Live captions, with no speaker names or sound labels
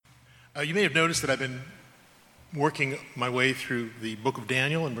You may have noticed that I've been working my way through the book of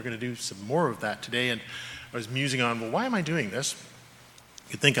Daniel, and we're going to do some more of that today. And I was musing on, well, why am I doing this?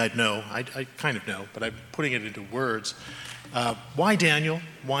 You'd think I'd know. I kind of know, but I'm putting it into words. Why Daniel?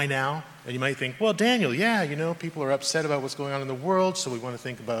 Why now? And you might think, well, Daniel, people are upset about what's going on in the world, so we want to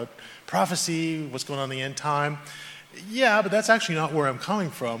think about prophecy, what's going on in the end time. Yeah, but that's actually not where I'm coming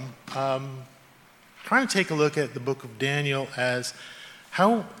from. Trying to take a look at the book of Daniel as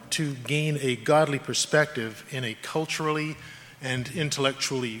how to gain a godly perspective in a culturally and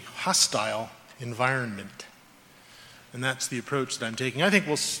intellectually hostile environment. And that's the approach that I'm taking. I think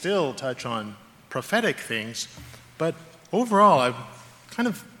we'll still touch on prophetic things, but overall I'm kind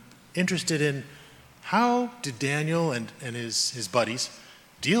of interested in how did Daniel and his buddies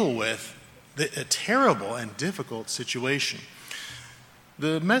deal with a terrible and difficult situation.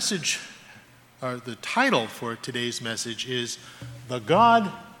 The message, or the title for today's message is The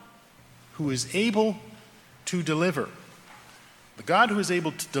God Who is Able to Deliver. The God who is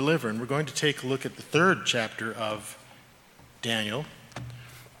able to deliver. And we're going to take a look at the third chapter of Daniel,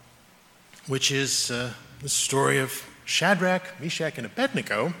 which is the story of Shadrach, Meshach, and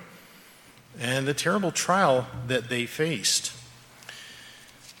Abednego and the terrible trial that they faced.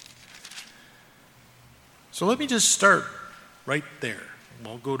 So let me just start right there.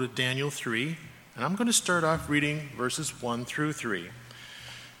 We'll go to Daniel 3, and I'm going to start off reading verses 1 through 3.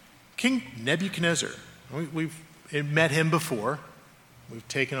 King Nebuchadnezzar, we've met him before. We've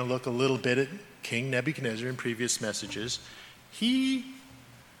taken a look a little bit at King Nebuchadnezzar in previous messages. He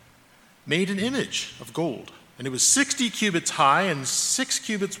made an image of gold, and it was 60 cubits high and 6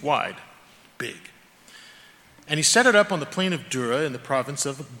 cubits wide, big. And he set it up on the plain of Dura in the province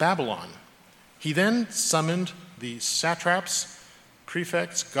of Babylon. He then summoned the satraps,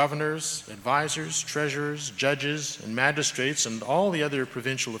 prefects, governors, advisors, treasurers, judges, and magistrates, and all the other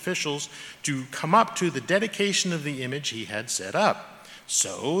provincial officials to come up to the dedication of the image he had set up.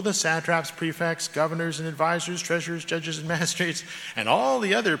 So the satraps, prefects, governors, and advisors, treasurers, judges, and magistrates, and all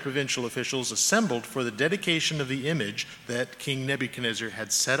the other provincial officials assembled for the dedication of the image that King Nebuchadnezzar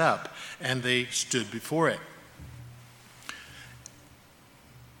had set up, and they stood before it.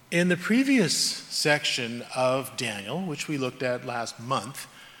 In the previous section of Daniel, which we looked at last month,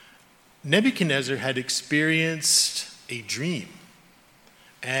 Nebuchadnezzar had experienced a dream.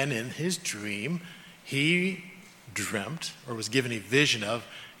 And in his dream, he dreamt, or was given a vision of,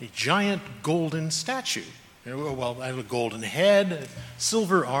 a giant golden statue. Well, I have a golden head,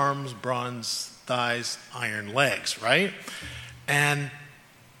 silver arms, bronze thighs, iron legs, right? And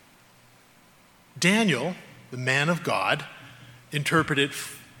Daniel, the man of God, interpreted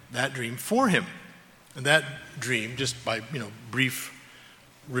that dream for him. And that dream, just by brief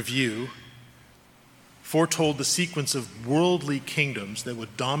review, foretold the sequence of worldly kingdoms that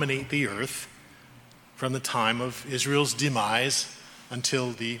would dominate the earth from the time of Israel's demise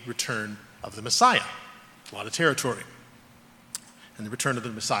until the return of the Messiah. A lot of territory. And the return of the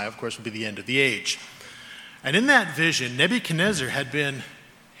Messiah, of course, would be the end of the age. And in that vision, Nebuchadnezzar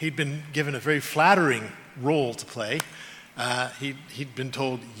he'd been given a very flattering role to play. He'd been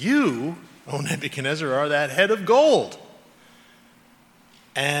told, you, O Nebuchadnezzar, are that head of gold.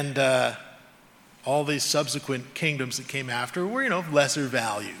 And all these subsequent kingdoms that came after were, of lesser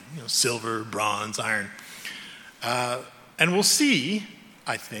value, silver, bronze, iron. And we'll see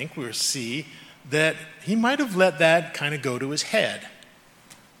that he might have let that kind of go to his head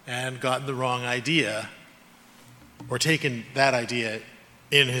and gotten the wrong idea, or taken that idea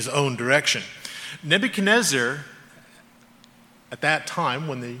in his own direction. Nebuchadnezzar, at that time,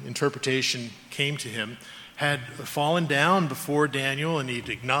 when the interpretation came to him, had fallen down before Daniel, and he'd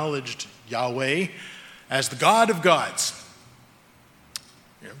acknowledged Yahweh as the God of gods.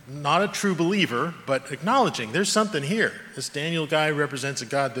 Not a true believer, but acknowledging there's something here. This Daniel guy represents a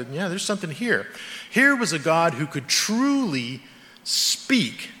God that, there's something here. Here was a God who could truly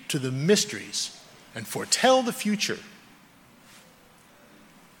speak to the mysteries and foretell the future.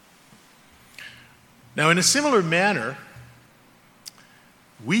 Now, in a similar manner,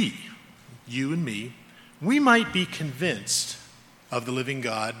 you and me, we might be convinced of the living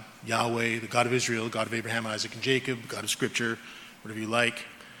God, Yahweh, the God of Israel, the God of Abraham, Isaac, and Jacob, God of Scripture, whatever you like.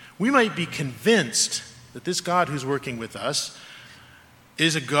 We might be convinced that this God who's working with us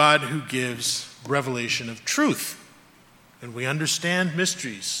is a God who gives revelation of truth. And we understand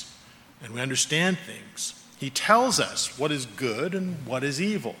mysteries, and we understand things. He tells us what is good and what is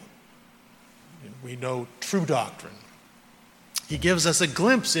evil. And we know true doctrine. He gives us a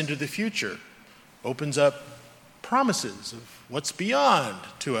glimpse into the future, opens up promises of what's beyond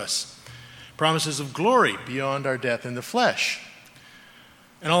to us, promises of glory beyond our death in the flesh.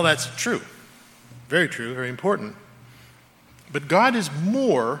 And all that's true, very important. But God is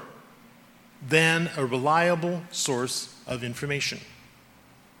more than a reliable source of information.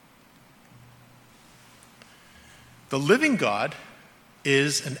 The living God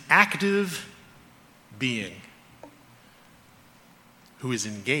is an active being who is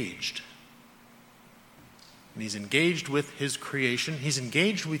engaged. And he's engaged with his creation. He's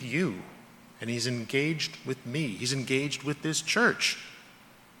engaged with you. And he's engaged with me. He's engaged with this church.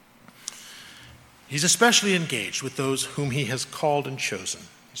 He's especially engaged with those whom he has called and chosen.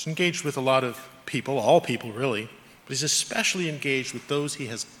 He's engaged with a lot of people, all people really, but he's especially engaged with those he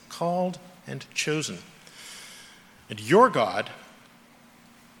has called and chosen. And your God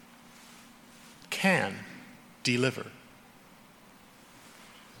can deliver.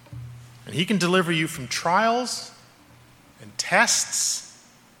 And he can deliver you from trials and tests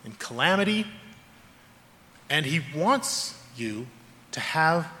and calamity. And he wants you to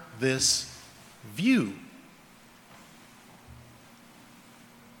have this view.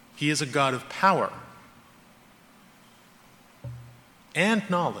 He is a God of power and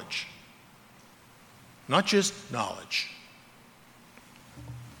knowledge, not just knowledge.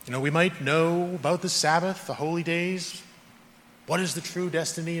 You know, we might know about the Sabbath, the holy days, what is the true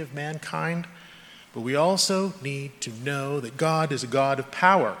destiny of mankind, but we also need to know that God is a God of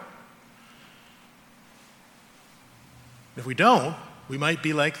power. If we don't, we might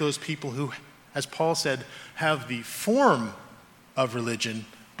be like those people who, as Paul said, have the form of religion,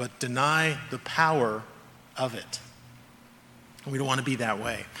 but deny the power of it. And we don't want to be that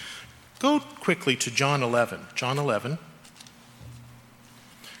way. Go quickly to John 11. John 11.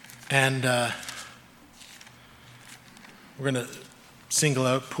 And we're going to single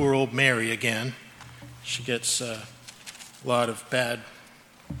out poor old Mary again. She gets a lot of bad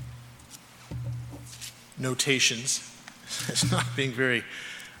notations. It's not being very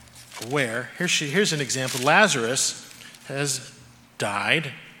aware. Here's an example. Lazarus has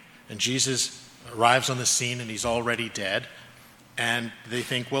died, and Jesus arrives on the scene, and he's already dead. And they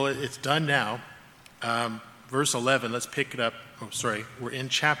think, well, it's done now. Verse 11, let's pick it up. We're in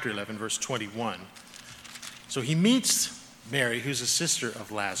chapter 11, verse 21. So he meets Mary, who's a sister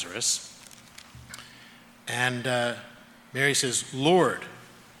of Lazarus. And Mary says, Lord,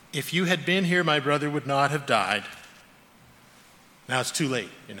 if you had been here, my brother would not have died. Now it's too late,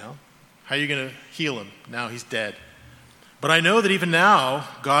 you know. How are you going to heal him? Now he's dead. But I know that even now,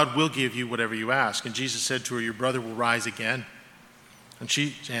 God will give you whatever you ask. And Jesus said to her, your brother will rise again. And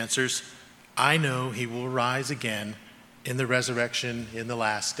she answers, I know he will rise again in the resurrection in the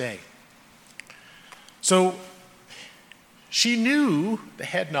last day. So she knew the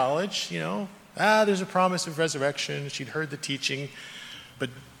head knowledge, you know, there's a promise of resurrection. She'd heard the teaching, but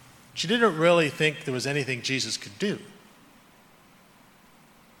she didn't really think there was anything Jesus could do.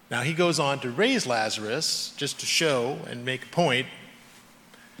 Now he goes on to raise Lazarus just to show and make a point.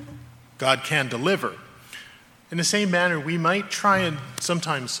 God can deliver. In the same manner, we might try and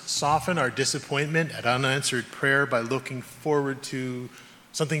sometimes soften our disappointment at unanswered prayer by looking forward to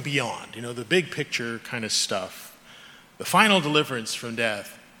something beyond, you know, the big picture kind of stuff, the final deliverance from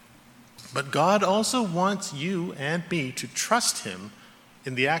death. But God also wants you and me to trust him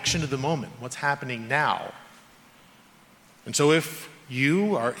in the action of the moment, what's happening now. And so if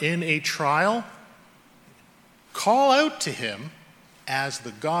you are in a trial, call out to him as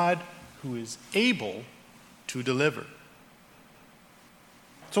the God who is able to deliver.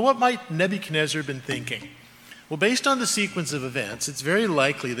 So what might Nebuchadnezzar have been thinking? Well, based on the sequence of events, it's very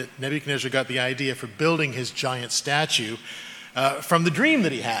likely that Nebuchadnezzar got the idea for building his giant statue from the dream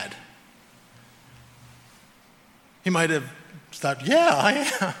that he had. He might have thought,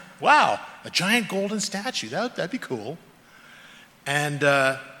 wow, a giant golden statue, that'd be cool.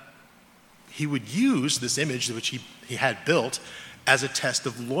 And he would use this image which he had built as a test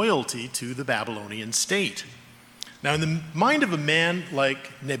of loyalty to the Babylonian state. Now, in the mind of a man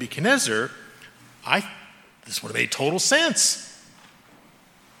like Nebuchadnezzar, this would have made total sense.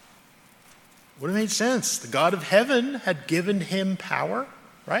 Would have made sense. The God of heaven had given him power,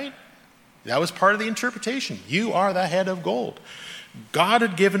 right? That was part of the interpretation. You are the head of gold. God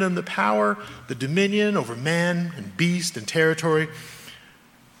had given him the power, the dominion over man and beast and territory.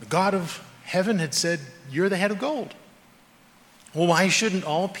 The God of heaven had said, you're the head of gold. Well, why shouldn't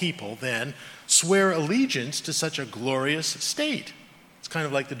all people then swear allegiance to such a glorious state? It's kind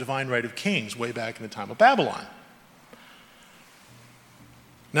of like the divine right of kings way back in the time of Babylon.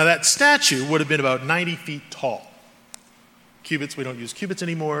 Now that statue would have been about 90 feet tall. Cubits, we don't use cubits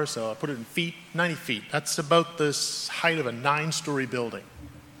anymore, so I'll put it in feet, 90 feet. That's about the height of a 9-story building.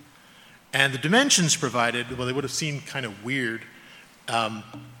 And the dimensions provided, well, they would have seemed kind of weird.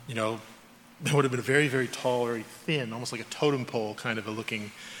 You know, that would have been a very, very tall, very thin, almost like a totem pole kind of a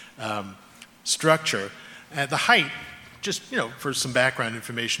looking structure. At the height, just, you know, for some background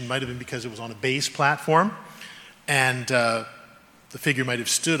information, might have been because it was on a base platform, and the figure might have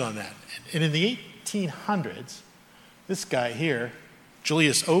stood on that. And in the 1800s, this guy here,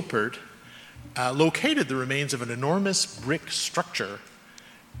 Julius Opert, located the remains of an enormous brick structure,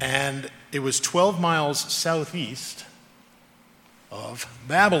 and it was 12 miles southeast of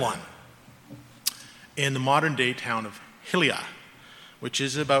Babylon, in the modern-day town of Hilliah, which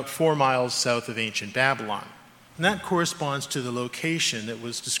is about 4 miles south of ancient Babylon. And that corresponds to the location that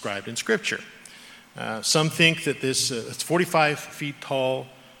was described in Scripture. Some think that it's 45 feet tall,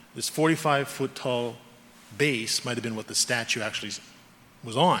 this 45-foot tall base might have been what the statue actually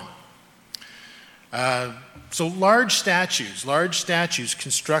was on. So large statues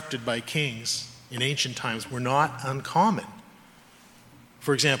constructed by kings in ancient times were not uncommon.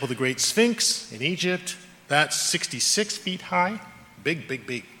 For example, the Great Sphinx in Egypt, that's 66 feet high, big, big,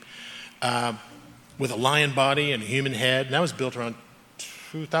 big, with a lion body and a human head. And that was built around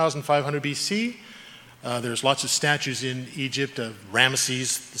 2500 BC. There's lots of statues in Egypt of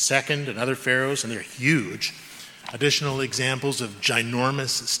Ramesses II and other pharaohs, and they're huge. Additional examples of ginormous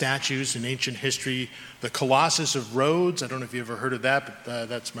statues in ancient history. The Colossus of Rhodes, I don't know if you've ever heard of that, but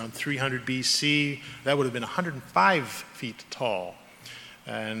that's around 300 BC. That would have been 105 feet tall.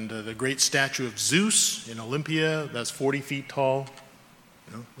 And the great statue of Zeus in Olympia, that's 40 feet tall,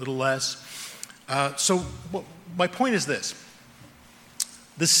 you know, a little less. My point is this.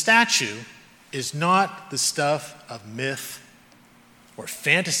 The statue is not the stuff of myth or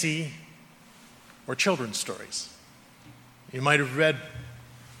fantasy or children's stories. You might have read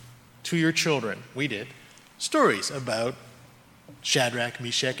to your children, we did, stories about Shadrach,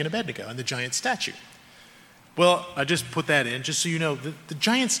 Meshach, and Abednego and the giant statue. Well, I just put that in just so you know the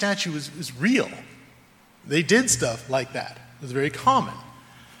giant statue is real. They did stuff like that. It was very common.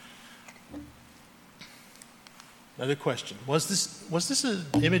 Another question. Was this an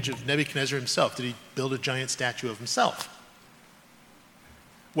image of Nebuchadnezzar himself? Did he build a giant statue of himself?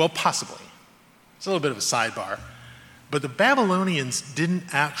 Well, possibly. It's a little bit of a sidebar. But the Babylonians didn't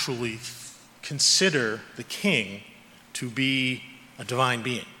actually consider the king to be a divine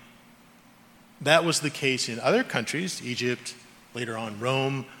being. That was the case in other countries, Egypt, later on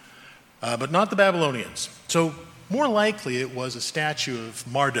Rome, but not the Babylonians. So more likely it was a statue of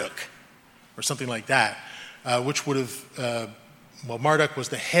Marduk or something like that, which would have, Marduk was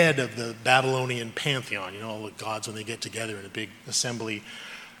the head of the Babylonian pantheon, you know, all the gods when they get together in a big assembly.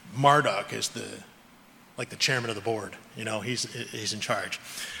 Marduk is like the chairman of the board, you know, he's in charge.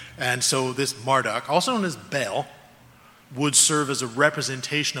 And so this Marduk, also known as Baal, would serve as a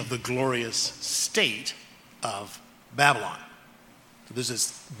representation of the glorious state of Babylon. So there's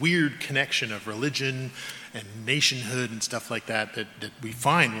this weird connection of religion and nationhood and stuff like that we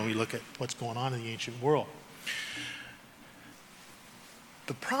find when we look at what's going on in the ancient world.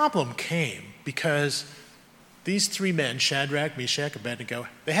 The problem came because these three men, Shadrach, Meshach, Abednego,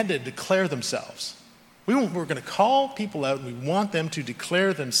 they had to declare themselves. We're going to call people out and we want them to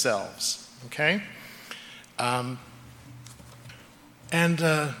declare themselves, okay? And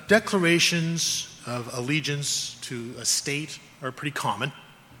declarations of allegiance to a state are pretty common.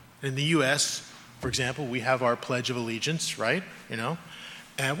 In the U.S., for example, we have our Pledge of Allegiance, right? You know,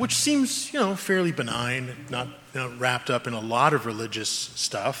 which seems, you know, fairly benign, not wrapped up in a lot of religious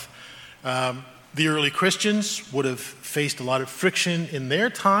stuff. The early Christians would have faced a lot of friction in their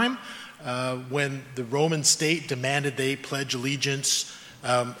time when the Roman state demanded they pledge allegiance,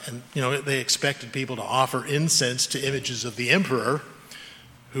 and you know they expected people to offer incense to images of the emperor,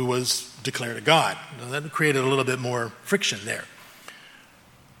 who was declared a god. Now, that created a little bit more friction there.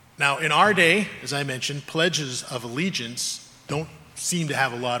 Now, in our day, as I mentioned, pledges of allegiance don't seem to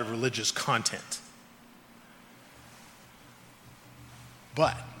have a lot of religious content.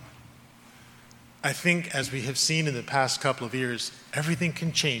 But I think, as we have seen in the past couple of years, everything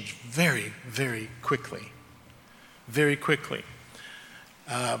can change very, very quickly. Very quickly.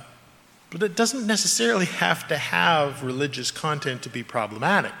 But it doesn't necessarily have to have religious content to be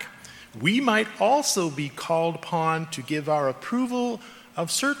problematic. We might also be called upon to give our approval of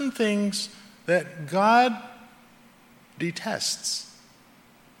certain things that God detests.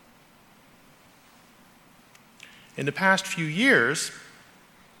 In the past few years,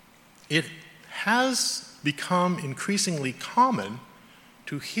 it has become increasingly common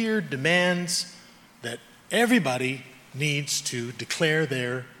to hear demands that everybody needs to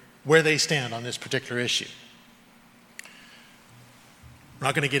declare where they stand on this particular issue. We're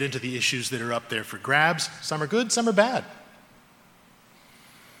not going to get into the issues that are up there for grabs. Some are good, some are bad.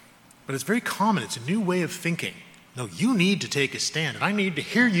 But it's very common. It's a new way of thinking. No, you need to take a stand, and I need to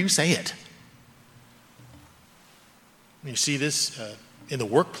hear you say it. You see this in the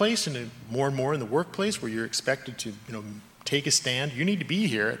workplace, and more in the workplace, where you're expected to, take a stand. You need to be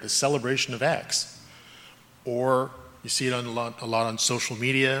here at the celebration of X. Or you see it a lot on social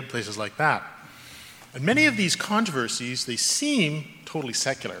media, places like that. And many of these controversies, they seem totally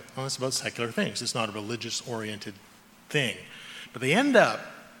secular. Well, it's about secular things. It's not a religious-oriented thing. But they end up,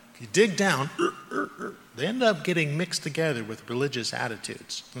 if you dig down, they end up getting mixed together with religious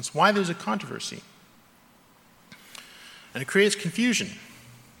attitudes. That's why there's a controversy. And it creates confusion.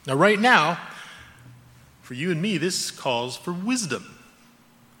 Now, right now, for you and me, this calls for wisdom.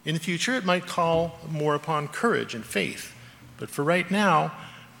 In the future, it might call more upon courage and faith. But for right now,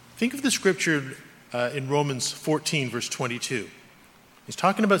 think of the scripture in Romans 14, verse 22. He's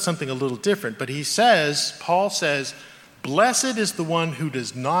talking about something a little different, but Paul says, "Blessed is the one who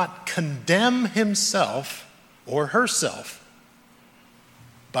does not condemn himself or herself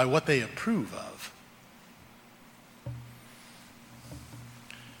by what they approve of."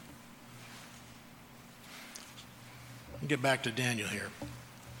 Let me get back to Daniel here.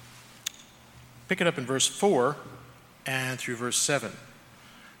 Pick it up in verse 4 and through verse 7.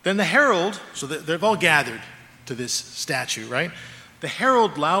 Then the herald, so they've all gathered to this statue, right? The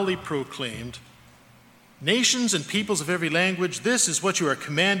herald loudly proclaimed, "Nations and peoples of every language, this is what you are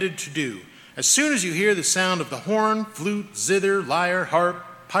commanded to do. As soon as you hear the sound of the horn, flute, zither, lyre, harp,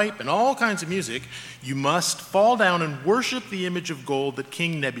 pipe, and all kinds of music, you must fall down and worship the image of gold that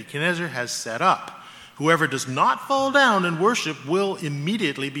King Nebuchadnezzar has set up. Whoever does not fall down and worship will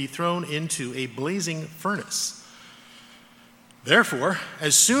immediately be thrown into a blazing furnace." Therefore,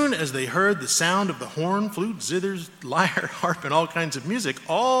 as soon as they heard the sound of the horn, flute, zithers, lyre, harp, and all kinds of music,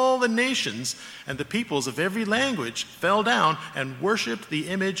 all the nations and the peoples of every language fell down and worshipped the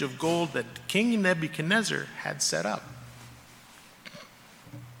image of gold that King Nebuchadnezzar had set up.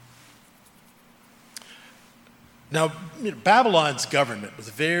 Now, Babylon's government was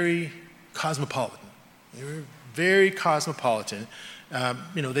very cosmopolitan. They were very cosmopolitan.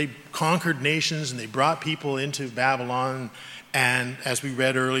 They conquered nations and they brought people into Babylon. And as we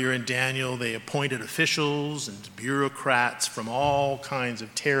read earlier in Daniel, they appointed officials and bureaucrats from all kinds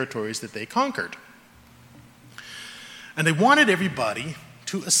of territories that they conquered. And they wanted everybody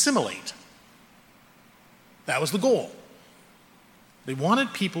to assimilate. That was the goal. They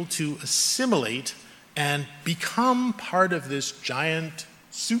wanted people to assimilate and become part of this giant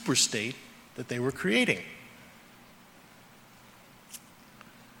superstate that they were creating.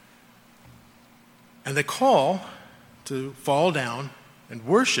 And the call to fall down and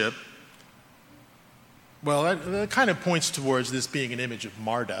worship, well, that kind of points towards this being an image of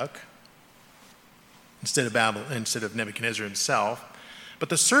Marduk instead of Nebuchadnezzar himself. But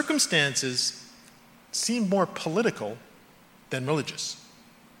the circumstances seem more political than religious.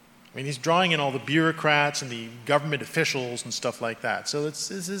 I mean, he's drawing in all the bureaucrats and the government officials and stuff like that. So it's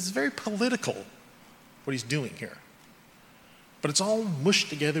very political, what he's doing here. But it's all mushed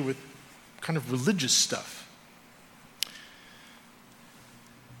together with kind of religious stuff.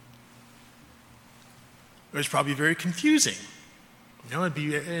 It was probably very confusing. It'd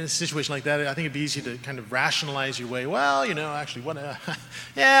be in a situation like that, I think it'd be easy to kind of rationalize your way. Well, actually,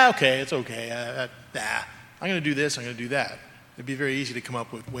 yeah, okay, it's okay. I'm going to do this, I'm going to do that. It'd be very easy to come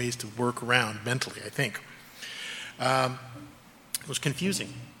up with ways to work around mentally, I think. It was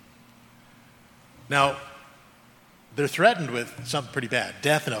confusing. Now, they're threatened with something pretty bad,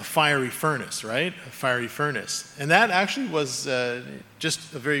 death in a fiery furnace, right? A fiery furnace. And that actually was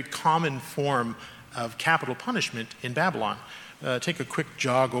just a very common form of capital punishment in Babylon. Take a quick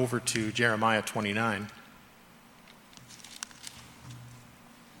jog over to Jeremiah 29.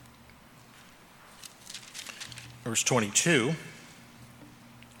 Verse 22.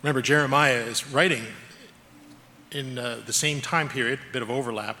 Remember, Jeremiah is writing in the same time period, a bit of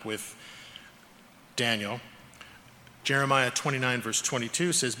overlap with Daniel. Jeremiah 29, verse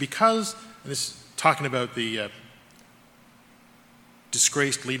 22 says, because, and this is talking about the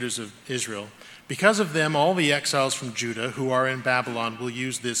disgraced leaders of Israel, because of them, all the exiles from Judah who are in Babylon will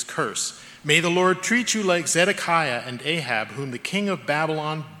use this curse. May the Lord treat you like Zedekiah and Ahab, whom the king of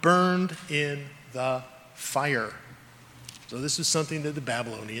Babylon burned in the fire. So this is something that the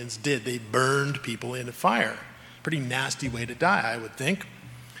Babylonians did. They burned people in a fire. Pretty nasty way to die, I would think.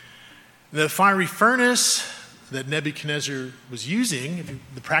 The fiery furnace that Nebuchadnezzar was using,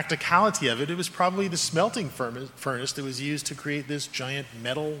 the practicality of it, it was probably the smelting furnace that was used to create this giant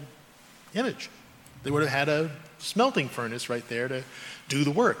metal image. They would have had a smelting furnace right there to do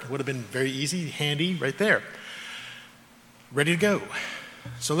the work. It would have been very easy, handy, right there. Ready to go.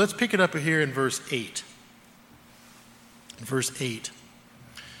 So let's pick it up here in verse 8. Verse 8.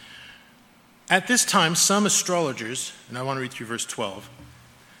 At this time, some astrologers, and I want to read through verse 12,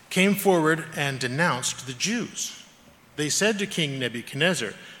 came forward and denounced the Jews. They said to King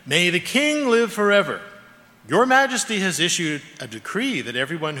Nebuchadnezzar, "May the king live forever. Your majesty has issued a decree that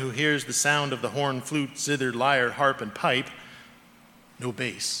everyone who hears the sound of the horn, flute, zither, lyre, harp, and pipe," no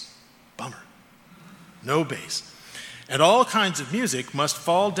bass, bummer, no bass, "and all kinds of music must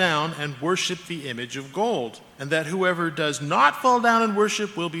fall down and worship the image of gold, and that whoever does not fall down and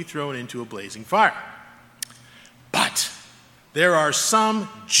worship will be thrown into a blazing fire. But there are some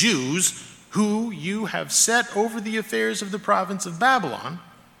Jews who you have set over the affairs of the province of Babylon,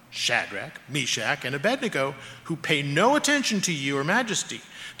 Shadrach, Meshach, and Abednego, who pay no attention to you, your majesty.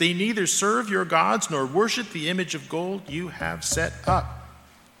 They neither serve your gods nor worship the image of gold you have set up."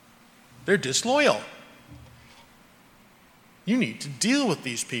 They're disloyal. You need to deal with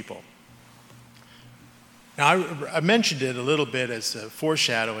these people. Now, I mentioned it a little bit as a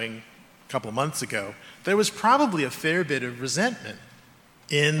foreshadowing a couple of months ago. There was probably a fair bit of resentment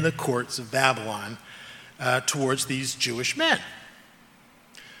in the courts of Babylon towards these Jewish men.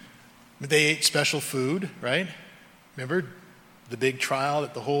 They ate special food, right? Remember the big trial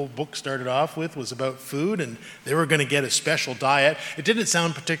that the whole book started off with was about food, and they were going to get a special diet. It didn't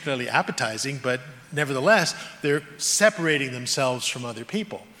sound particularly appetizing, but nevertheless, they're separating themselves from other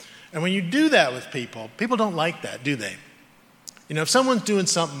people. And when you do that with people, people don't like that, do they? You know, if someone's doing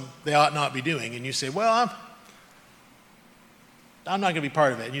something they ought not be doing, and you say, "Well, I'm not going to be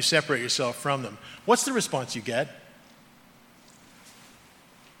part of it," and you separate yourself from them, what's the response you get?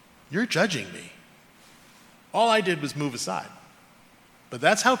 "You're judging me. All I did was move aside." But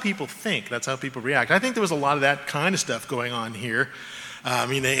that's how people think. That's how people react. I think there was a lot of that kind of stuff going on here.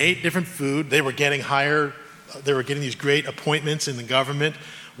 They ate different food. They were getting higher. They were getting these great appointments in the government.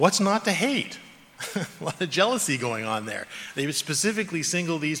 What's not to hate? A lot of jealousy going on there. They would specifically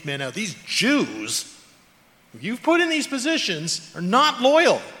single these men out. These Jews who you've put in these positions are not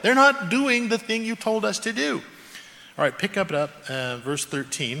loyal. They're not doing the thing you told us to do. All right, pick up verse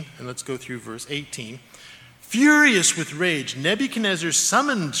 13, and let's go through verse 18. Furious with rage, Nebuchadnezzar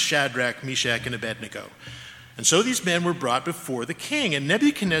summoned Shadrach, Meshach, and Abednego. And so these men were brought before the king, and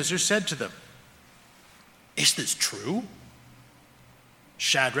Nebuchadnezzar said to them, "Is this true,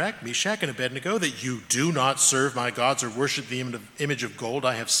 Shadrach, Meshach, and Abednego, that you do not serve my gods or worship the image of gold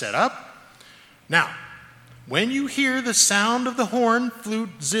I have set up? Now, when you hear the sound of the horn,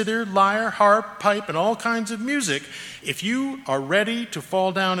 flute, zither, lyre, harp, pipe, and all kinds of music, if you are ready to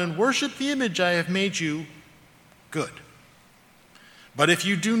fall down and worship the image I have made you, good. But if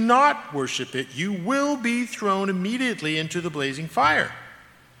you do not worship it, you will be thrown immediately into the blazing fire.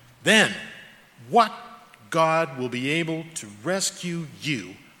 Then what God will be able to rescue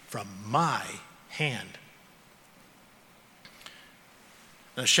you from my hand?"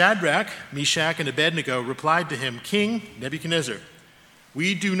 Now Shadrach, Meshach, and Abednego replied to him, "King Nebuchadnezzar,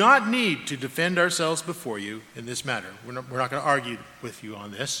 we do not need to defend ourselves before you in this matter." We're not going to argue with you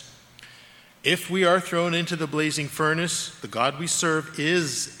on this. "If we are thrown into the blazing furnace, the God we serve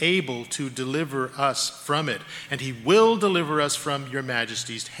is able to deliver us from it, and he will deliver us from your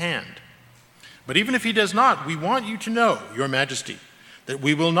majesty's hand. But even if he does not, we want you to know, your majesty, that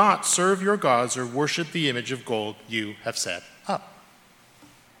we will not serve your gods or worship the image of gold you have set up."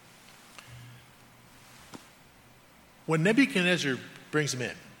 When Nebuchadnezzar brings him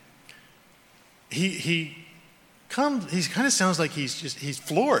in, he kind of sounds like he's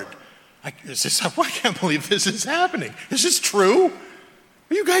floored. I can't believe this is happening. Is this true?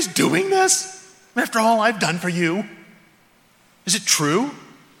 Are you guys doing this? After all I've done for you? Is it true?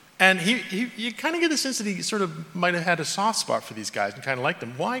 And you kind of get the sense that he sort of might have had a soft spot for these guys and kind of liked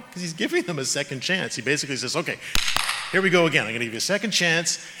them. Why? Because he's giving them a second chance. He basically says, "Okay, here we go again. I'm going to give you a second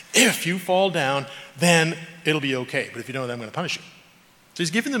chance. If you fall down, then it'll be okay. But if you don't, then I'm going to punish you." So he's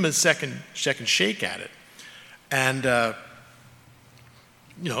giving them a second shake at it. And,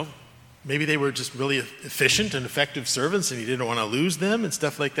 maybe they were just really efficient and effective servants and he didn't want to lose them and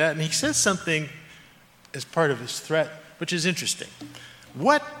stuff like that. And he says something as part of his threat, which is interesting.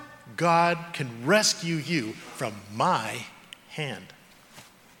 What God can rescue you from my hand?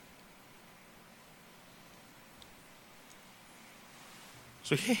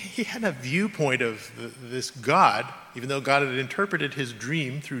 So he had a viewpoint of this God, even though God had interpreted his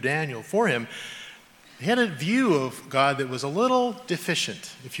dream through Daniel for him. He had a view of God that was a little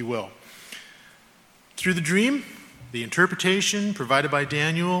deficient, if you will. Through the dream, the interpretation provided by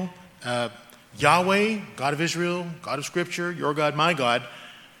Daniel, Yahweh, God of Israel, God of Scripture, your God, my God,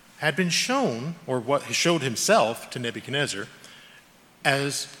 had been shown, or what he showed himself to Nebuchadnezzar,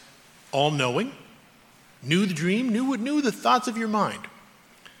 as all-knowing, knew the dream, knew the thoughts of your mind,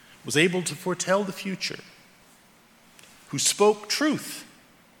 was able to foretell the future, who spoke truth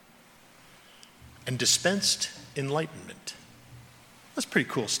and dispensed enlightenment. That's pretty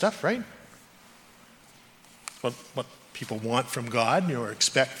cool stuff, right? What people want from God, or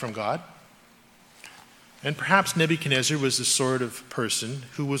expect from God. And perhaps Nebuchadnezzar was the sort of person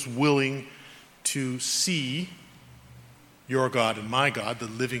who was willing to see your God and my God, the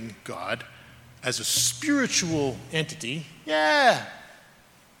living God, as a spiritual entity. Yeah,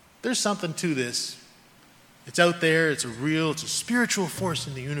 there's something to this. It's out there, it's a spiritual force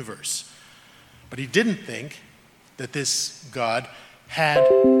in the universe. But he didn't think that this God had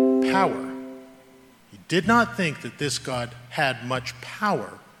power. He did not think that this God had much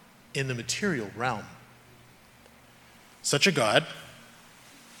power in the material realm. Such a God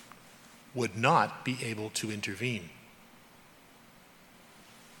would not be able to intervene.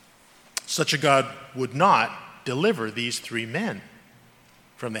 Such a God would not deliver these three men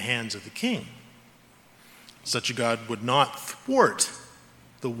from the hands of the king. Such a God would not thwart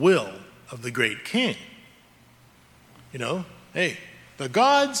the will of the great king. Hey, the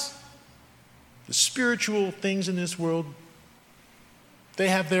gods, the spiritual things in this world, they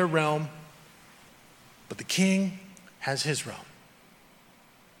have their realm, but the king has his realm.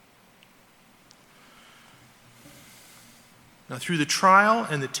 Now, through the trial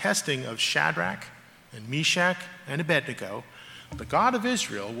and the testing of Shadrach and Meshach and Abednego, the God of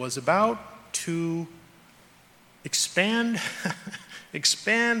Israel was about to expand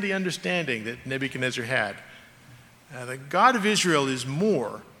the understanding that Nebuchadnezzar had. The God of Israel is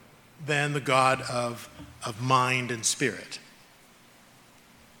more than the God of mind and spirit.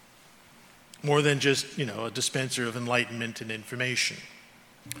 More than just, a dispenser of enlightenment and information.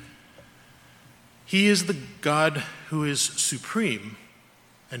 He is the God who is supreme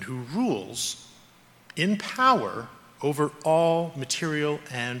and who rules in power over all material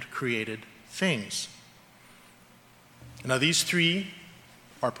and created things. Now, these three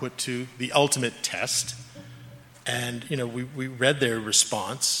are put to the ultimate test, and, we read their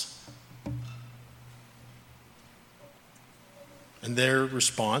response. And their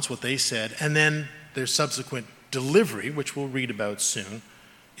response, what they said, and then their subsequent delivery, which we'll read about soon,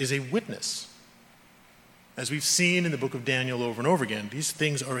 is a witness. As we've seen in the book of Daniel over and over again, these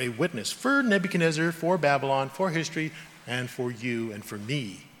things are a witness for Nebuchadnezzar, for Babylon, for history, and for you and for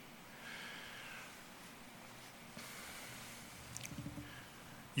me.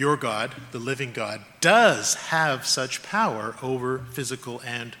 Your God, the living God, does have such power over physical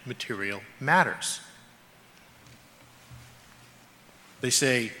and material matters. They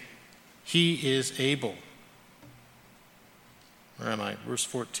say, he is able. Where am I? Verse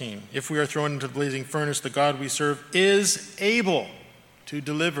 14. If we are thrown into the blazing furnace, the God we serve is able to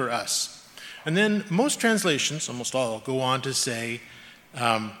deliver us. And then most translations, almost all, go on to say,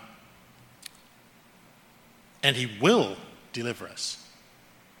 and he will deliver us.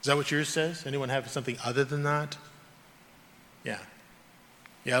 Is that what yours says? Anyone have something other than that? Yeah,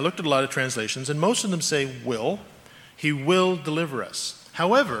 I looked at a lot of translations, and most of them say will. He will deliver us.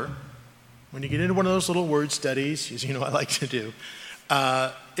 However, when you get into one of those little word studies, as you know I like to do,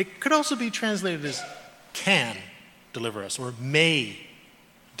 it could also be translated as can deliver us or may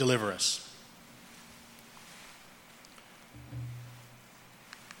deliver us.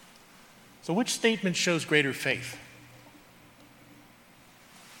 So which statement shows greater faith?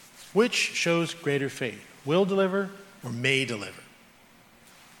 Which shows greater faith? Will deliver or may deliver?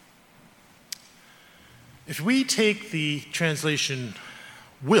 If we take the translation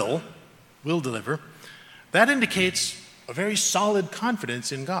will deliver, that indicates a very solid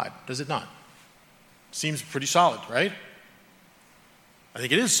confidence in God, does it not? Seems pretty solid, right? I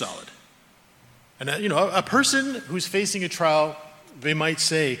think it is solid. And a person who's facing a trial, they might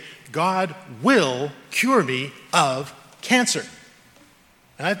say, God will cure me of cancer.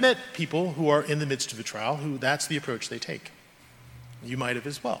 And I've met people who are in the midst of a trial who that's the approach they take. You might have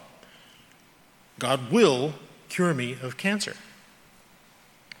as well. God will cure me of cancer.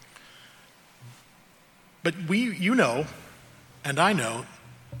 But you know, and I know,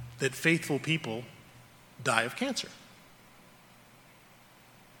 that faithful people die of cancer.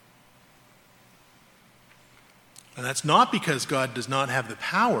 And that's not because God does not have the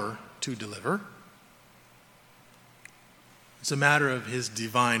power to deliver. It's a matter of his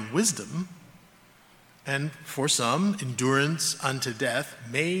divine wisdom. And for some, endurance unto death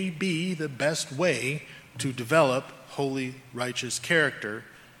may be the best way to develop holy, righteous character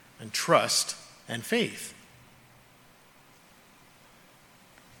and trust and faith.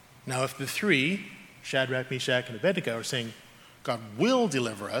 Now, if the three, Shadrach, Meshach, and Abednego, are saying, God will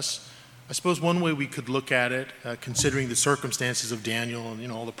deliver us. I suppose one way we could look at it, considering the circumstances of Daniel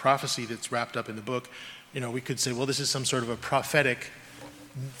and all the prophecy that's wrapped up in the book, we could say, well, this is some sort of a prophetic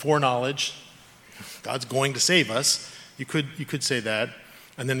foreknowledge. God's going to save us. You could say that.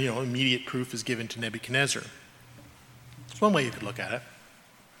 And then, immediate proof is given to Nebuchadnezzar. It's one way you could look at it.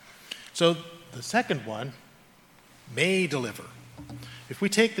 So the second one, may deliver. If we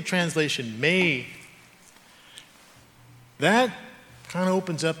take the translation may, that kind of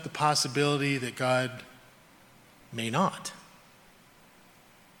opens up the possibility that God may not.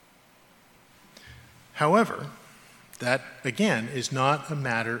 However, that, again, is not a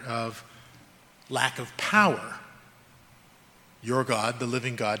matter of lack of power. Your God, the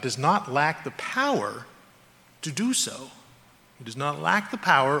living God, does not lack the power to do so. He does not lack the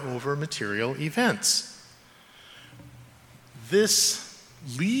power over material events. This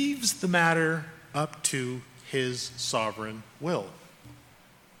leaves the matter up to his sovereign will.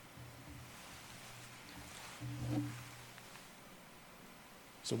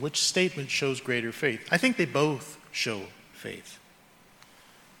 So which statement shows greater faith? I think they both show faith.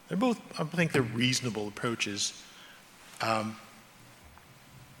 I think they're reasonable approaches. But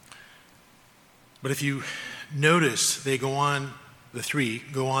if you notice, the three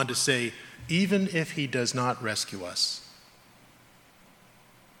go on to say, even if he does not rescue us.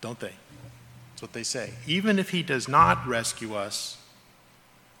 Don't they? That's what they say. Even if he does not rescue us,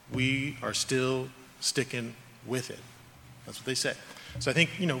 we are still sticking with it. That's what they say. So I think,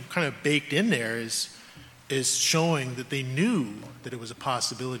 kind of baked in there is showing that they knew that it was a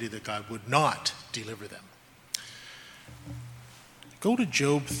possibility that God would not deliver them. Go to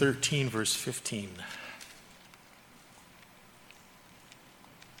Job 13, verse 15.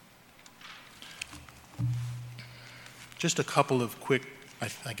 Just a couple of quick,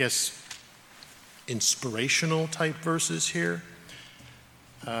 I guess, inspirational type verses here.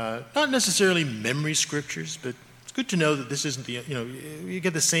 Not necessarily memory scriptures, but it's good to know that this isn't you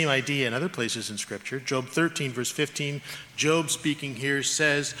get the same idea in other places in Scripture. Job 13, verse 15, Job speaking here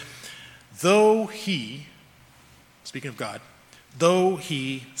says, though he, speaking of God, though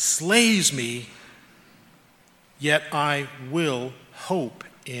he slays me, yet I will hope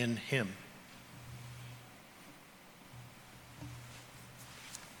in him.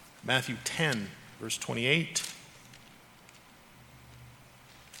 Matthew 10, verse 28.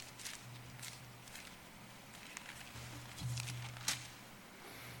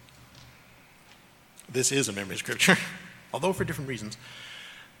 This is a memory scripture, although for different reasons.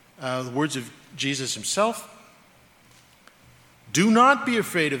 The words of Jesus himself, do not be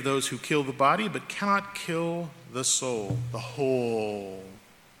afraid of those who kill the body, but cannot kill the soul, the whole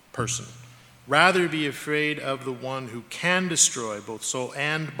person. Rather be afraid of the one who can destroy both soul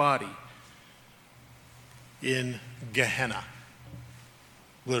and body in Gehenna,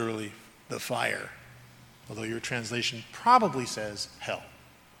 literally the fire, although your translation probably says hell.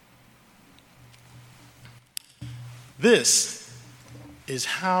 This is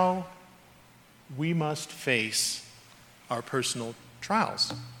how we must face our personal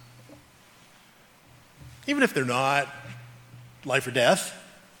trials. Even if they're not life or death,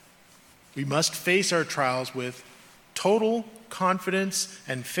 we must face our trials with total confidence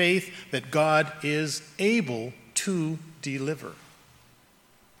and faith that God is able to deliver.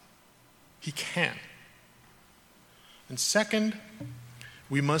 He can. And second,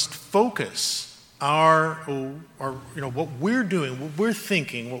 we must focus what we're doing, what we're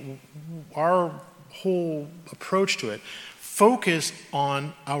thinking, our whole approach to it, focus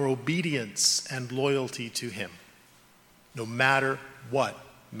on our obedience and loyalty to him, no matter what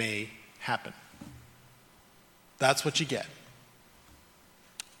may happen. That's what you get.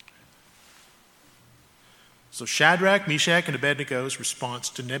 So Shadrach, Meshach, and Abednego's response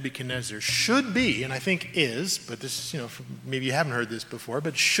to Nebuchadnezzar should be, and I think is, but this is, maybe you haven't heard this before,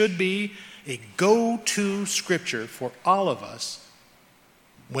 but should be a go-to scripture for all of us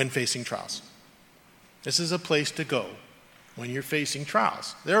when facing trials. This is a place to go when you're facing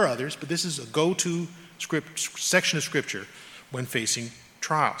trials. There are others, but this is a go-to section of scripture when facing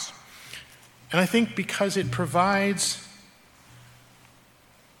trials. And I think because it provides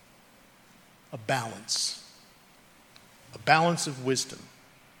a balance of wisdom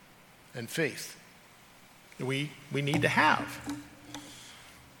and faith that we need to have.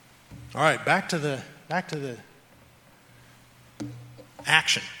 All right, back to the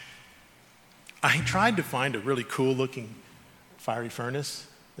action. I tried to find a really cool looking fiery furnace.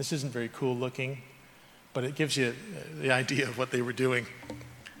 This isn't very cool looking, but it gives you the idea of what they were doing.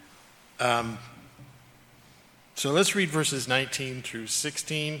 So let's read verses 19 through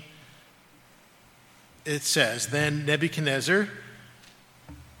 16. it says, then Nebuchadnezzar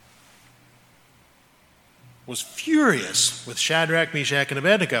was furious with Shadrach, Meshach, and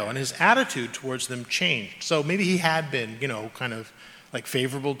Abednego, and his attitude towards them changed. So maybe he had been, kind of like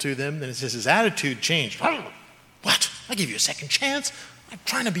favorable to them. Then it says his attitude changed. What? I gave you a second chance. I'm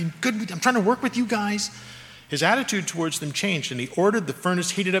trying to be good. I'm trying to work with you guys. His attitude towards them changed, and he ordered the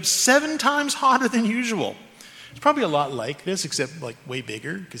furnace heated up 7 times hotter than usual. It's probably a lot like this, except like way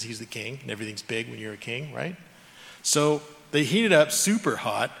bigger, because he's the king, and everything's big when you're a king, right? So they heated up super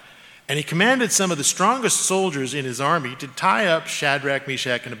hot, and he commanded some of the strongest soldiers in his army to tie up Shadrach,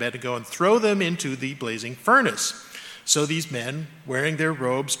 Meshach, and Abednego and throw them into the blazing furnace. So these men, wearing their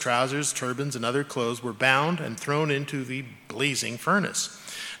robes, trousers, turbans, and other clothes, were bound and thrown into the blazing furnace.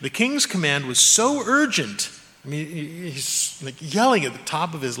 The king's command was so urgent, he's like yelling at the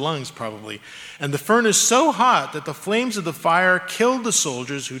top of his lungs probably, and the furnace so hot that the flames of the fire killed the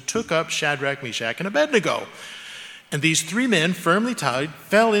soldiers who took up Shadrach, Meshach, and Abednego. And these 3 men, firmly tied,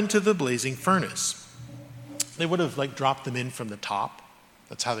 fell into the blazing furnace. They would have dropped them in from the top.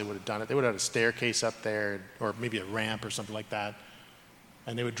 That's how they would have done it. They would have had a staircase up there, or maybe a ramp or something like that,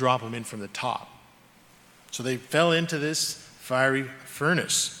 and they would drop them in from the top. So they fell into this fiery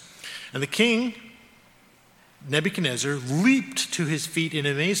furnace. And the king, Nebuchadnezzar, leaped to his feet in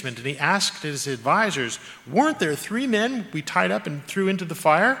amazement, and he asked his advisors, weren't there 3 men we tied up and threw into the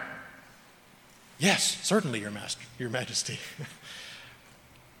fire? Yes, certainly, your majesty.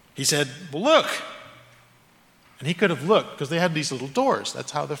 He said, well, look. And he could have looked, because they had these little doors.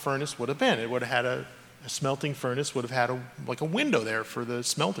 That's how the furnace would have been. It would have had a smelting furnace, would have had a window there for the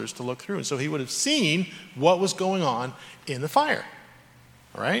smelters to look through. And so he would have seen what was going on in the fire.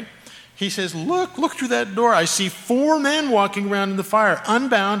 All right? He says, look through that door. I see 4 men walking around in the fire,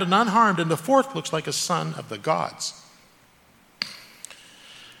 unbound and unharmed, and the 4th looks like a son of the gods.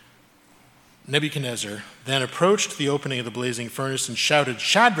 Nebuchadnezzar then approached the opening of the blazing furnace and shouted,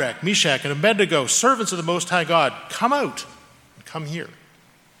 Shadrach, Meshach, and Abednego, servants of the Most High God, come out and come here.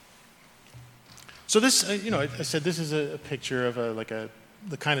 So this, I said this is a picture of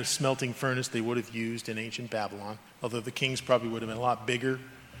the kind of smelting furnace they would have used in ancient Babylon, although the kings probably would have been a lot bigger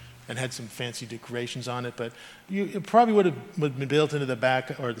and had some fancy decorations on it, but it probably would have been built into the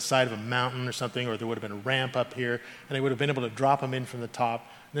back or the side of a mountain or something, or there would have been a ramp up here, and they would have been able to drop them in from the top.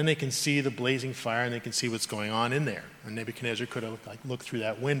 And then they can see the blazing fire, and they can see what's going on in there. And Nebuchadnezzar could have looked through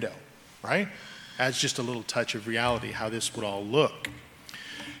that window, right? Adds just a little touch of reality, how this would all look.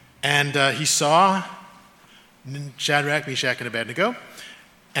 And he saw Shadrach, Meshach, and Abednego,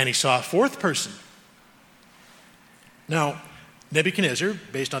 and he saw a 4th person. Now, Nebuchadnezzar,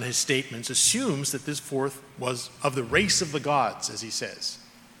 based on his statements, assumes that this 4th was of the race of the gods, as he says,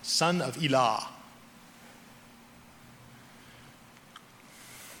 son of Elah.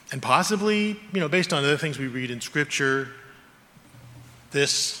 And possibly, based on other things we read in Scripture,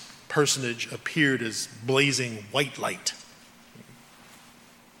 this personage appeared as blazing white light.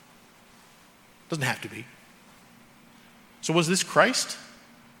 Doesn't have to be. So was this Christ?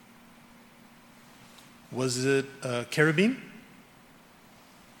 Was it a cherubim?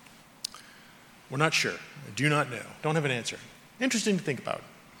 We're not sure. I do not know. Don't have an answer. Interesting to think about,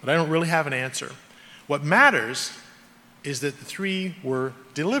 but I don't really have an answer. What matters is that the 3 were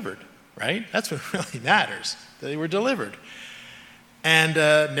delivered, right? That's what really matters. They were delivered. And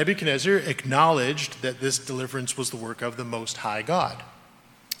Nebuchadnezzar acknowledged that this deliverance was the work of the Most High God,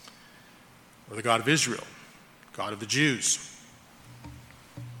 or the God of Israel, God of the Jews.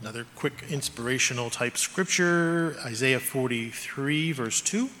 Another quick inspirational type scripture, Isaiah 43, verse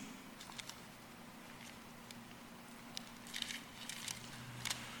 2.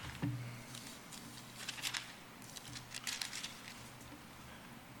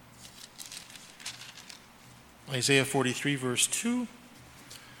 Isaiah 43, verse 2.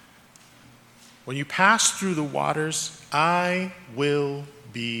 When you pass through the waters, I will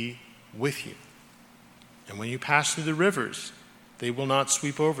be with you. And when you pass through the rivers, they will not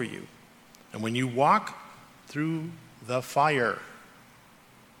sweep over you. And when you walk through the fire,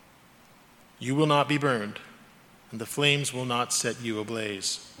 you will not be burned, and the flames will not set you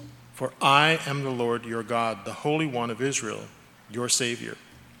ablaze. For I am the Lord your God, the Holy One of Israel, your Savior.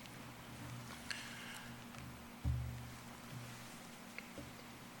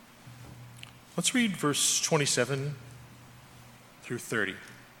 Let's read verse 27 through 30.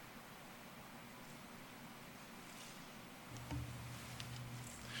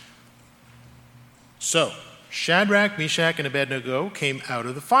 So, Shadrach, Meshach, and Abednego came out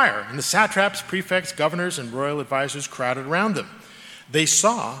of the fire, and the satraps, prefects, governors, and royal advisors crowded around them. They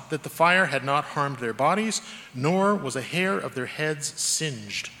saw that the fire had not harmed their bodies, nor was a hair of their heads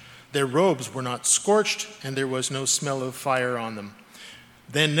singed. Their robes were not scorched, and there was no smell of fire on them.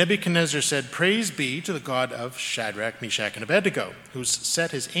 Then Nebuchadnezzar said, "Praise be to the God of Shadrach, Meshach, and Abednego, who has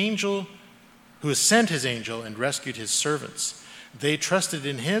sent his angel and rescued his servants. They trusted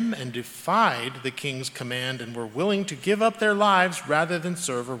in him and defied the king's command and were willing to give up their lives rather than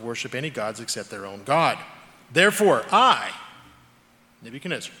serve or worship any gods except their own God. Therefore, I,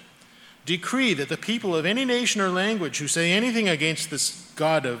 Nebuchadnezzar, decree that the people of any nation or language who say anything against this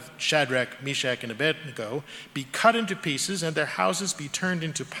God of Shadrach, Meshach, and Abednego be cut into pieces and their houses be turned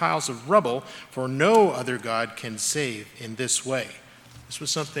into piles of rubble, for no other God can save in this way." This was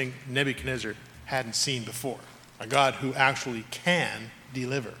something Nebuchadnezzar hadn't seen before, a God who actually can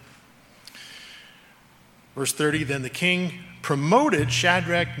deliver. Verse 30, then the king promoted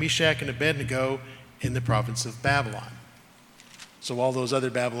Shadrach, Meshach, and Abednego in the province of Babylon. So all those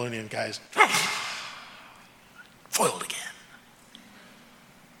other Babylonian guys, foiled again.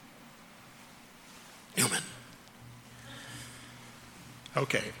 Newman.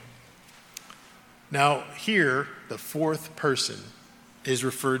 Okay. Now here, the fourth person is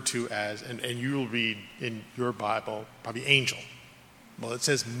referred to as, and you'll read in your Bible, probably angel. Well, it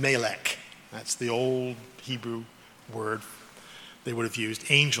says Melech. That's the old Hebrew word they would have used,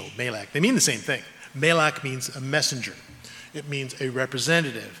 angel, Melech. They mean the same thing. Melech means a messenger. It means a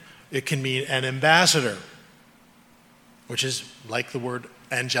representative. It can mean an ambassador, which is like the word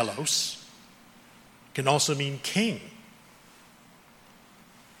angelos. It can also mean king.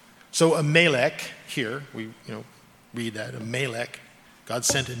 So a Melech here, we read that, a Melech. God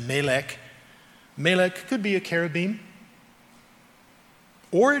sent a Melech. Melech could be a cherubim,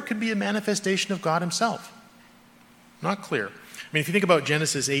 or it could be a manifestation of God himself. Not clear. I mean, if you think about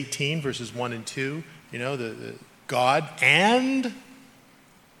Genesis 18, verses 1 and 2, the God and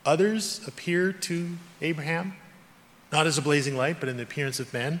others appear to Abraham, not as a blazing light, but in the appearance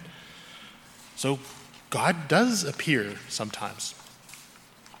of men. So God does appear sometimes.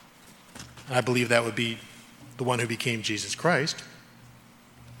 And I believe that would be the one who became Jesus Christ.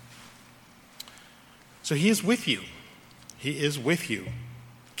 So he is with you. He is with you,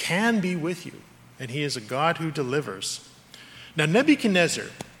 can be with you, and he is a God who delivers. Now, Nebuchadnezzar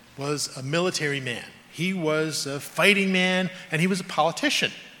was a military man. He was a fighting man, and he was a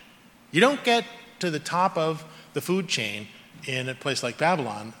politician. You don't get to the top of the food chain in a place like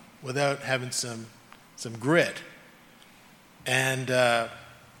Babylon without having some grit. And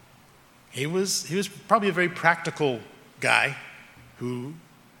he was probably a very practical guy who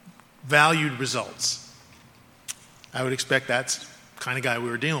valued results. I would expect that's the kind of guy we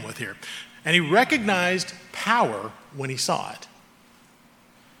were dealing with here. And he recognized power when he saw it.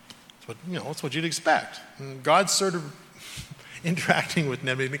 That's what you'd expect. And God's sort of interacting with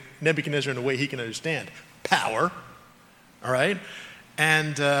Nebuchadnezzar in a way he can understand. Power, all right?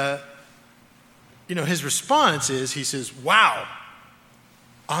 And, his response is, he says, wow,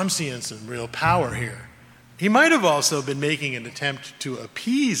 I'm seeing some real power here. He might have also been making an attempt to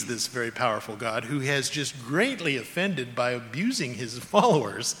appease this very powerful God who has just greatly offended by abusing his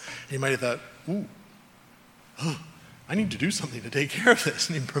followers. He might have thought, I need to do something to take care of this.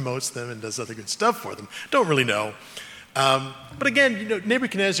 And he promotes them and does other good stuff for them. Don't really know. But again,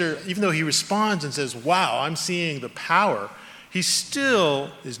 Nebuchadnezzar, even though he responds and says, wow, I'm seeing the power, he still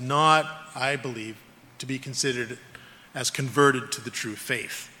is not, I believe, to be considered as converted to the true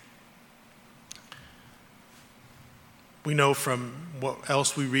faith. We know from what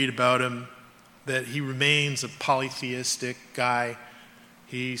else we read about him that he remains a polytheistic guy.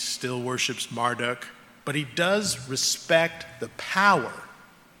 He still worships Marduk, but he does respect the power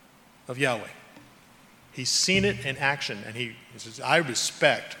of Yahweh. He's seen it in action, and he says, I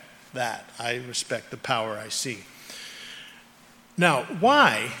respect that. I respect the power I see. Now,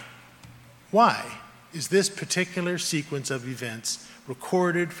 why is this particular sequence of events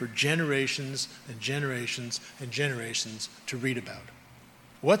recorded for generations and generations and generations to read about?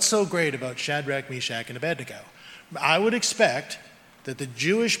 What's so great about Shadrach, Meshach, and Abednego? I would expect that the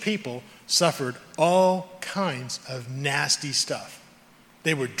Jewish people suffered all kinds of nasty stuff.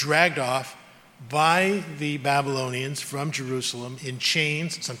 They were dragged off by the Babylonians from Jerusalem in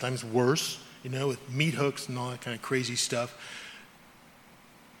chains, sometimes worse, with meat hooks and all that kind of crazy stuff.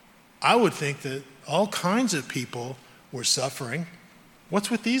 I would think that all kinds of people were suffering.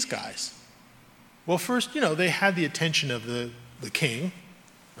 What's with these guys? Well, first, they had the attention of the king,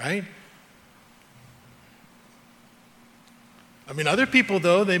 right? I mean, other people,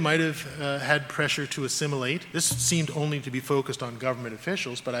 though, they might have had pressure to assimilate. This seemed only to be focused on government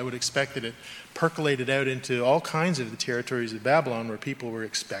officials, but I would expect that it percolated out into all kinds of the territories of Babylon where people were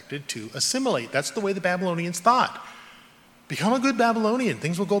expected to assimilate. That's the way the Babylonians thought. Become a good Babylonian.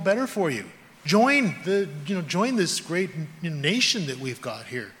 Things will go better for you. Join this great nation that we've got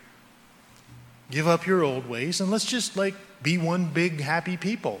here. Give up your old ways and let's just be one big happy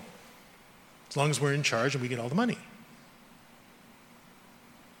people. As long as we're in charge and we get all the money.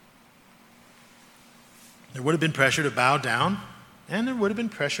 There would have been pressure to bow down, and there would have been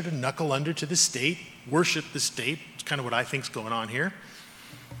pressure to knuckle under to the state, worship the state. It's kind of what I think is going on here.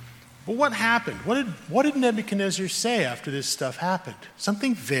 But what happened? What did Nebuchadnezzar say after this stuff happened?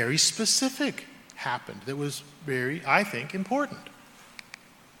 Something very specific happened that was very, I think, important.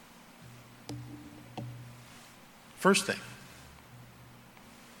 First thing,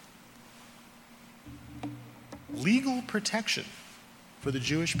 legal protection for the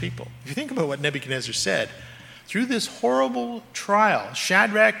Jewish people. If you think about what Nebuchadnezzar said, through this horrible trial,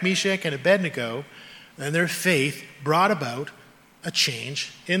 Shadrach, Meshach, and Abednego and their faith brought about a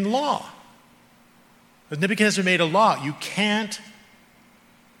change in law. As Nebuchadnezzar made a law, you can't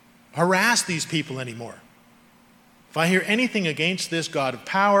harass these people anymore. If I hear anything against this God of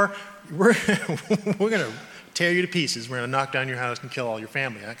power, we're going to tear you to pieces. We're going to knock down your house and kill all your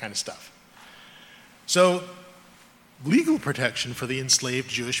family, that kind of stuff. So, legal protection for the enslaved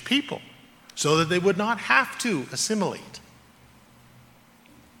Jewish people so that they would not have to assimilate.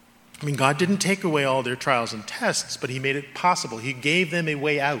 I mean, God didn't take away all their trials and tests, but he made it possible. He gave them a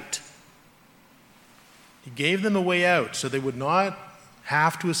way out. He gave them a way out so they would not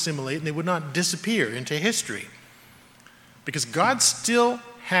have to assimilate and they would not disappear into history. Because God still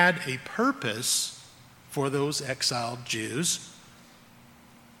had a purpose for those exiled Jews.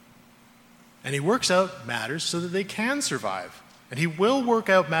 And he works out matters so that they can survive. And he will work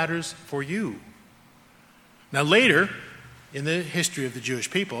out matters for you. Now later, in the history of the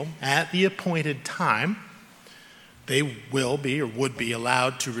Jewish people, at the appointed time, they will be or would be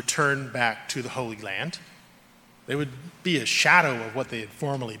allowed to return back to the Holy Land. They would be a shadow of what they had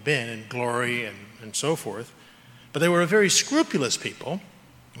formerly been in glory and so forth. But they were a very scrupulous people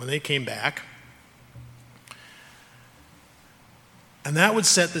when they came back. And that would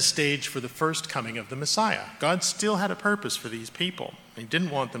set the stage for the first coming of the Messiah. God still had a purpose for these people. He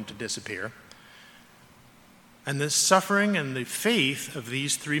didn't want them to disappear. And the suffering and the faith of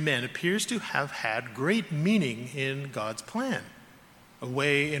these three men appears to have had great meaning in God's plan, a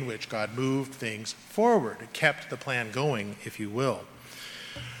way in which God moved things forward. It kept the plan going, if you will.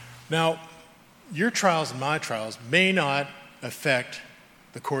 Now, your trials and my trials may not affect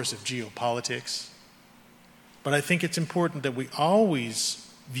the course of geopolitics, but I think it's important that we always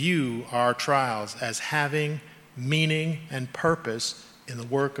view our trials as having meaning and purpose in the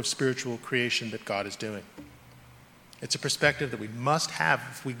work of spiritual creation that God is doing. It's a perspective that we must have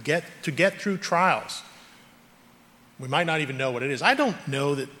if we get through trials. We might not even know what it is. I don't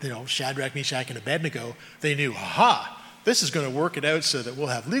know that, Shadrach, Meshach, and Abednego, they knew, this is going to work it out so that we'll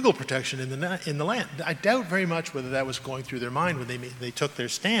have legal protection in the land. I doubt very much whether that was going through their mind when they took their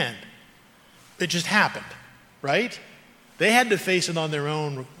stand. It just happened, right? They had to face it on their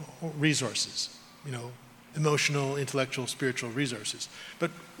own resources, emotional, intellectual, spiritual resources.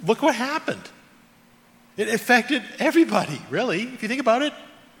 But look what happened. It affected everybody, really, if you think about it.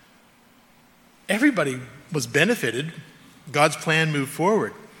 Everybody was benefited. God's plan moved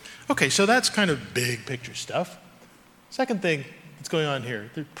forward. Okay, so that's kind of big picture stuff. Second thing that's going on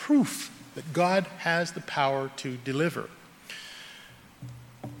here, the proof that God has the power to deliver.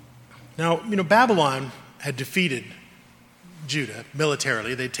 Now, Babylon had defeated Judah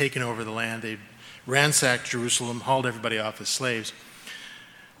militarily. They'd taken over the land. They'd ransacked Jerusalem, hauled everybody off as slaves.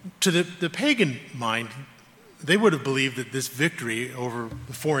 To the pagan mind, they would have believed that this victory over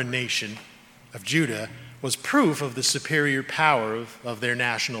the foreign nation of Judah was proof of the superior power of their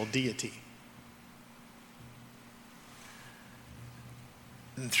national deity.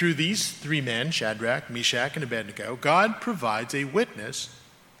 And through these three men, Shadrach, Meshach, and Abednego, God provides a witness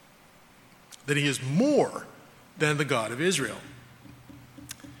that he is more than the God of Israel.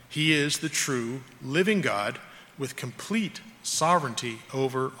 He is the true living God with complete sovereignty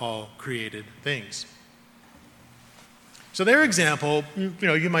over all created things. So their example,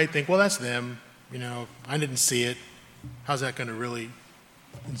 you might think, well, that's them. I didn't see it. How's that going to really,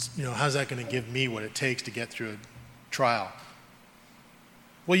 how's that going to give me what it takes to get through a trial?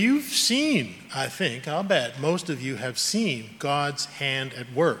 Well, you've seen, I think, I'll bet most of you have seen God's hand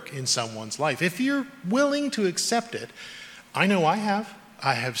at work in someone's life. If you're willing to accept it, I know I have.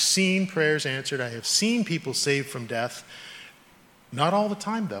 I have seen prayers answered. I have seen people saved from death. Not all the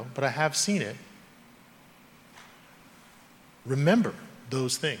time, though, but I have seen it. Remember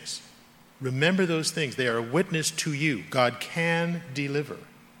those things. Remember those things. They are a witness to you. God can deliver.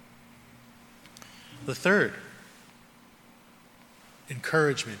 The third,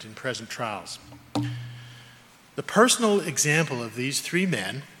 encouragement in present trials. The personal example of these three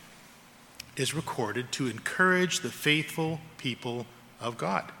men is recorded to encourage the faithful people of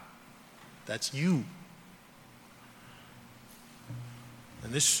God. That's you.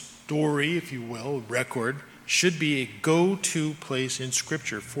 And this story, if you will, record, should be a go-to place in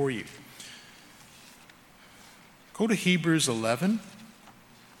Scripture for you. Go to Hebrews 11.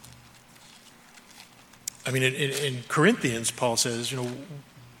 In Corinthians, Paul says,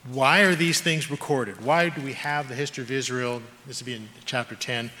 why are these things recorded? Why do we have the history of Israel? This would be in chapter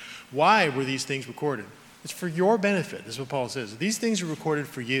 10. Why were these things recorded? It's for your benefit. This is what Paul says. These things are recorded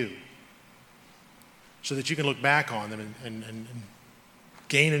for you so that you can look back on them and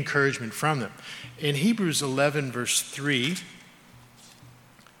gain encouragement from them. In Hebrews 11, verse 3,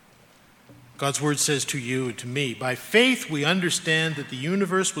 God's word says to you and to me, by faith we understand that the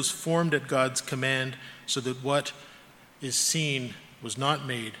universe was formed at God's command, so that what is seen was not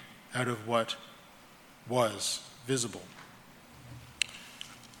made out of what was visible.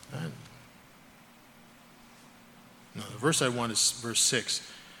 The verse I want is verse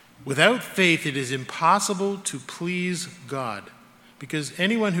 6. Without faith it is impossible to please God, because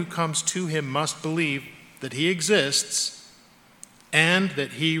anyone who comes to him must believe that he exists and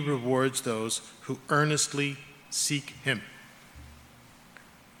that he rewards those who earnestly seek him.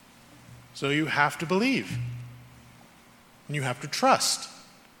 So you have to believe. And you have to trust.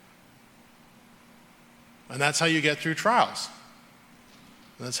 And that's how you get through trials.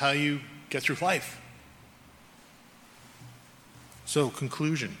 And that's how you get through life. So,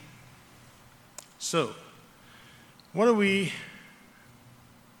 conclusion. So, what do we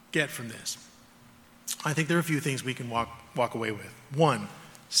get from this? I think there are a few things we can walk away with. One,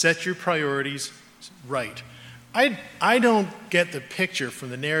 set your priorities right. I don't get the picture from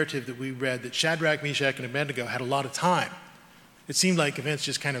the narrative that we read that Shadrach, Meshach, and Abednego had a lot of time. It seemed like events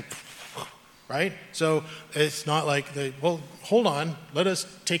just kind of, right? So it's not like, hold on, let us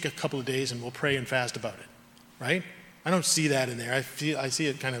take a couple of days and we'll pray and fast about it, right? I don't see that in there. I see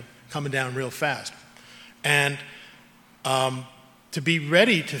it kind of coming down real fast. And to be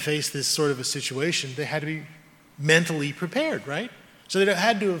ready to face this sort of a situation, they had to be mentally prepared, right? So they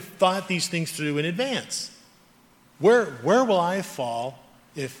had to have thought these things through in advance. Where will I fall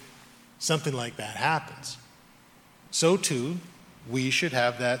if something like that happens? So too, we should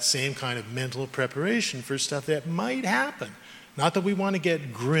have that same kind of mental preparation for stuff that might happen. Not that we want to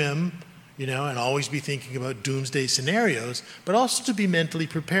get grim, and always be thinking about doomsday scenarios, but also to be mentally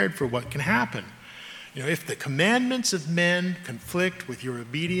prepared for what can happen. If the commandments of men conflict with your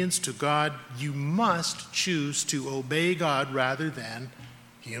obedience to God, you must choose to obey God rather than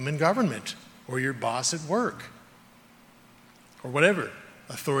human government or your boss at work or whatever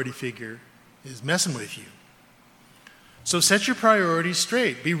authority figure is messing with you. So set your priorities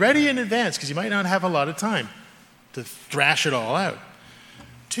straight. Be ready in advance because you might not have a lot of time to thrash it all out.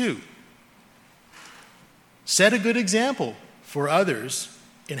 2, set a good example for others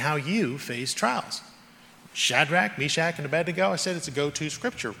in how you face trials. Shadrach, Meshach, and Abednego, I said it's a go-to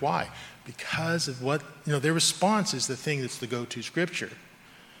scripture. Why? Because of what, their response is the thing that's the go-to scripture.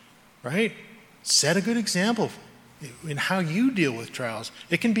 Right? Set a good example in how you deal with trials.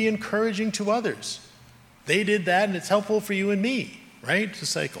 It can be encouraging to others. They did that, and it's helpful for you and me. Right? It's a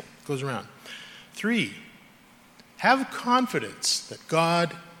cycle. It goes around. 3, have confidence that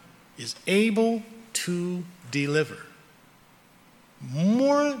God is able to deliver.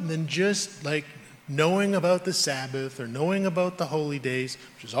 More than just like knowing about the Sabbath or knowing about the holy days,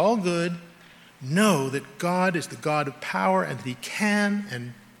 which is all good. Know that God is the God of power and that he can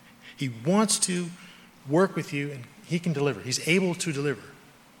and he wants to work with you and he can deliver. He's able to deliver.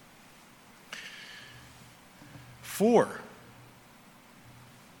 4,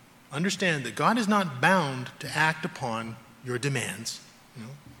 understand that God is not bound to act upon your demands.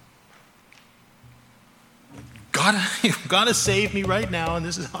 You've got to save me right now, and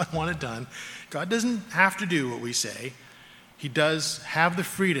this is how I want it done. God doesn't have to do what we say. He does have the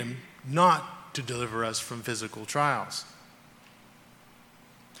freedom not to deliver us from physical trials.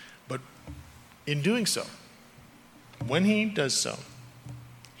 But in doing so, when he does so,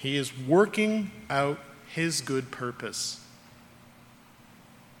 he is working out his good purpose.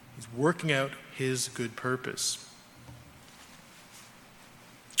 He's working out his good purpose.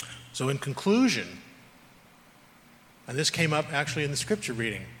 So in conclusion, and this came up actually in the scripture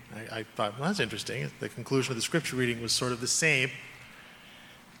reading. I thought, well, that's interesting. The conclusion of the scripture reading was sort of the same.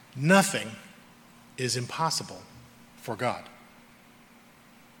 Nothing is impossible for God.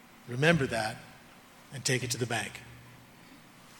 Remember that and take it to the bank.